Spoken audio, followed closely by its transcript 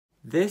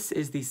This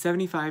is the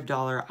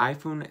 $75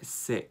 iPhone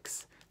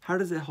 6. How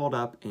does it hold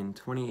up in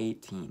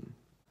 2018?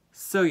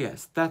 So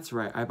yes, that's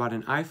right, I bought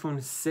an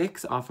iPhone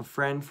 6 off a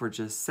friend for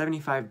just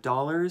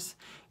 $75,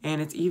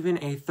 and it's even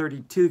a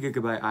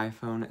 32GB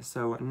iPhone,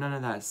 so none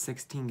of that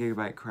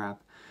 16GB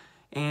crap.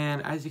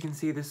 And as you can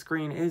see, the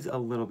screen is a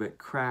little bit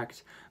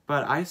cracked,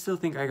 but I still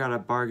think I got a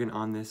bargain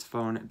on this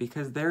phone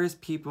because there is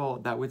people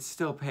that would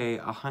still pay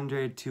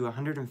 $100 to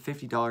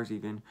 $150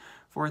 even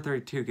for a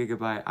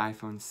 32GB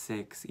iPhone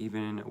 6,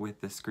 even with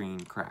the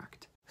screen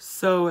cracked.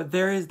 So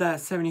there is that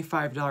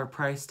 $75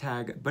 price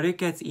tag, but it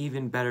gets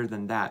even better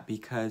than that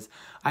because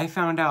I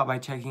found out by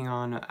checking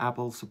on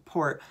Apple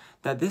support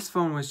that this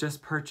phone was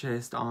just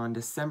purchased on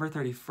December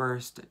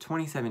 31st,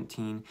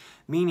 2017,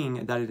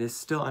 meaning that it is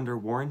still under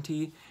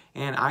warranty,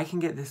 and I can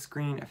get this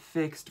screen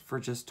fixed for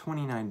just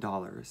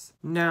 $29.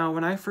 Now,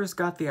 when I first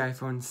got the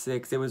iPhone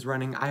 6, it was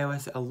running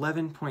iOS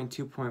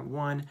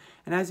 11.2.1,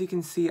 and as you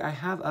can see, I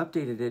have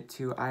updated it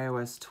to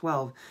iOS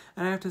 12,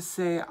 and I have to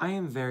say, I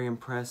am very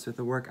impressed with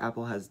the work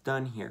Apple has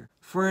done here.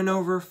 For an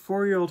over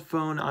 4-year-old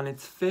phone on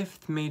its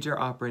 5th major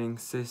operating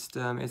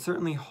system, it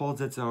certainly holds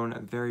its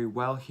own very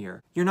well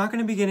here. You're not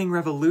going to be getting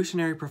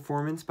revolutionary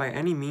performance by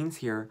any means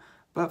here,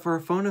 but for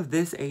a phone of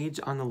this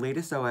age on the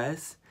latest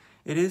OS,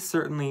 it is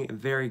certainly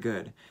very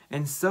good,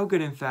 and so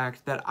good in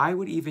fact that I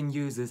would even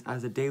use this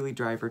as a daily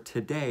driver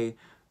today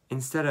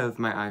instead of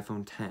my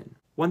iPhone 10.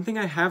 One thing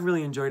I have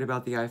really enjoyed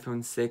about the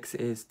iPhone 6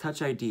 is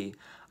Touch ID.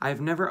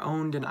 I've never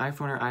owned an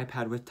iPhone or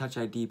iPad with Touch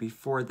ID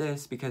before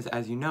this because,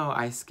 as you know,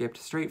 I skipped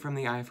straight from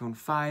the iPhone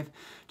 5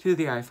 to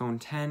the iPhone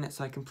 10,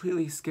 so I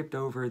completely skipped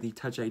over the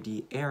Touch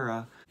ID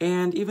era.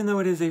 And even though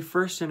it is a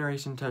first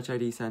generation Touch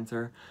ID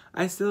sensor,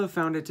 I still have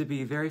found it to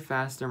be very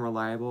fast and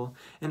reliable,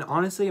 and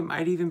honestly it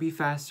might even be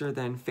faster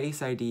than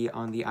Face ID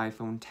on the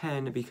iPhone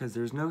 10 because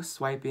there's no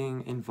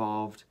swiping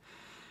involved.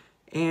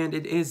 And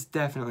it is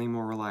definitely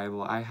more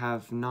reliable. I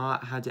have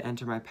not had to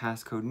enter my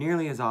passcode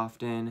nearly as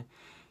often,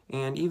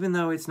 and even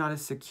though it's not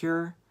as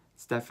secure,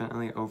 it's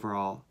definitely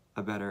overall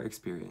a better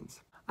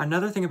experience.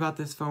 Another thing about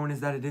this phone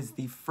is that it is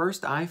the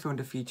first iPhone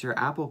to feature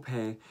Apple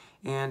Pay,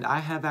 and I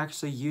have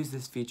actually used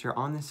this feature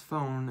on this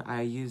phone.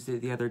 I used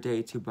it the other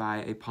day to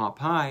buy a pot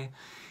pie,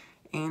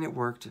 and it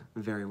worked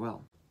very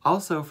well.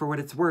 Also, for what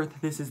it's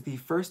worth, this is the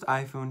first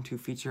iPhone to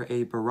feature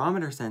a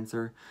barometer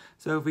sensor,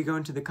 so if we go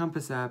into the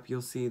Compass app,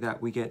 you'll see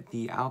that we get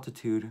the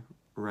altitude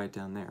right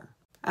down there.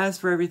 As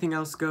for everything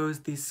else goes,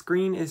 the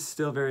screen is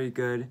still very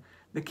good,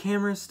 the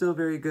camera is still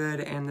very good,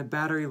 and the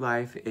battery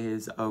life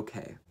is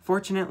okay.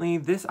 Fortunately,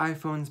 this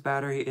iPhone's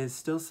battery is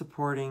still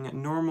supporting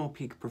normal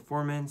peak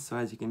performance, so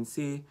as you can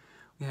see,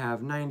 we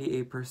have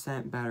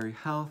 98% battery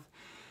health,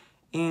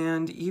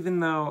 and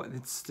even though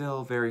it's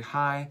still very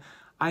high,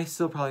 I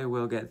still probably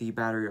will get the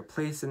battery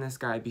replaced in this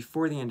guy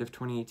before the end of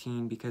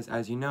 2018 because,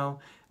 as you know,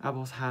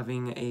 Apple's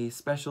having a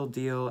special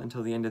deal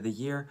until the end of the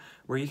year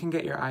where you can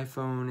get your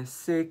iPhone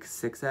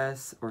 6,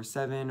 6S, or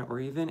 7, or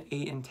even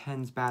 8 and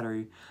 10's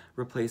battery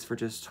replaced for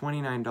just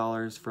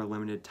 $29 for a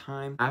limited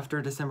time.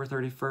 After December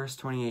 31st,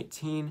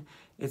 2018,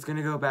 it's going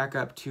to go back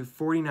up to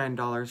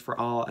 $49 for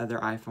all other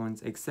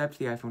iPhones except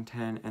the iPhone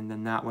 10, and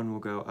then that one will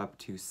go up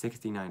to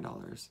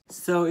 $69.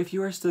 So if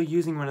you are still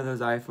using one of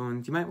those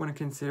iPhones, you might want to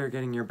consider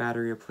getting your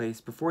battery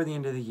replaced before the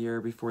end of the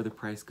year before the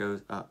price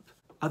goes up.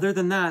 Other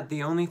than that,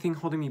 the only thing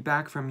holding me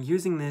back from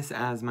using this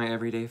as my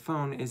everyday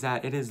phone is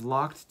that it is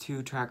locked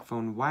to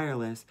TrackPhone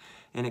Wireless,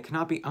 and it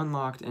cannot be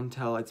unlocked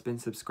until it's been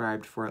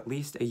subscribed for at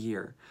least a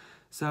year.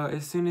 So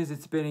as soon as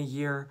it's been a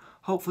year,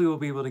 hopefully we'll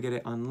be able to get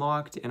it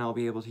unlocked and I'll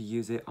be able to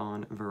use it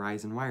on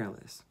Verizon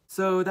Wireless.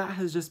 So that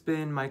has just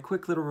been my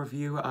quick little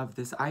review of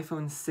this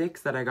iPhone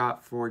 6 that I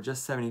got for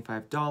just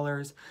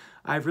 $75.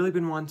 I've really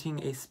been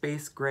wanting a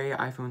space gray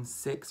iPhone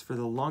 6 for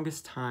the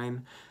longest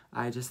time.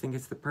 I just think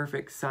it's the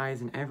perfect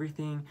size and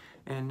everything,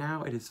 and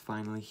now it is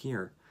finally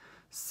here.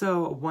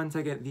 So once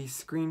I get the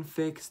screen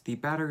fixed, the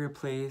battery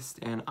replaced,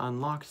 and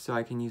unlocked so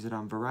I can use it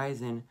on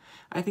Verizon,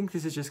 I think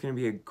this is just going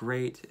to be a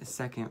great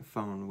second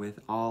phone with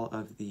all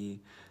of the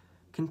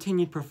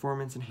continued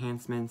performance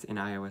enhancements in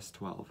iOS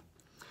 12.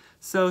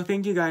 So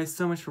thank you guys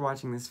so much for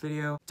watching this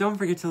video. Don't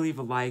forget to leave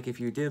a like if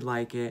you did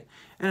like it,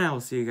 and I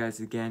will see you guys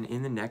again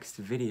in the next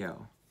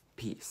video.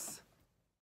 Peace.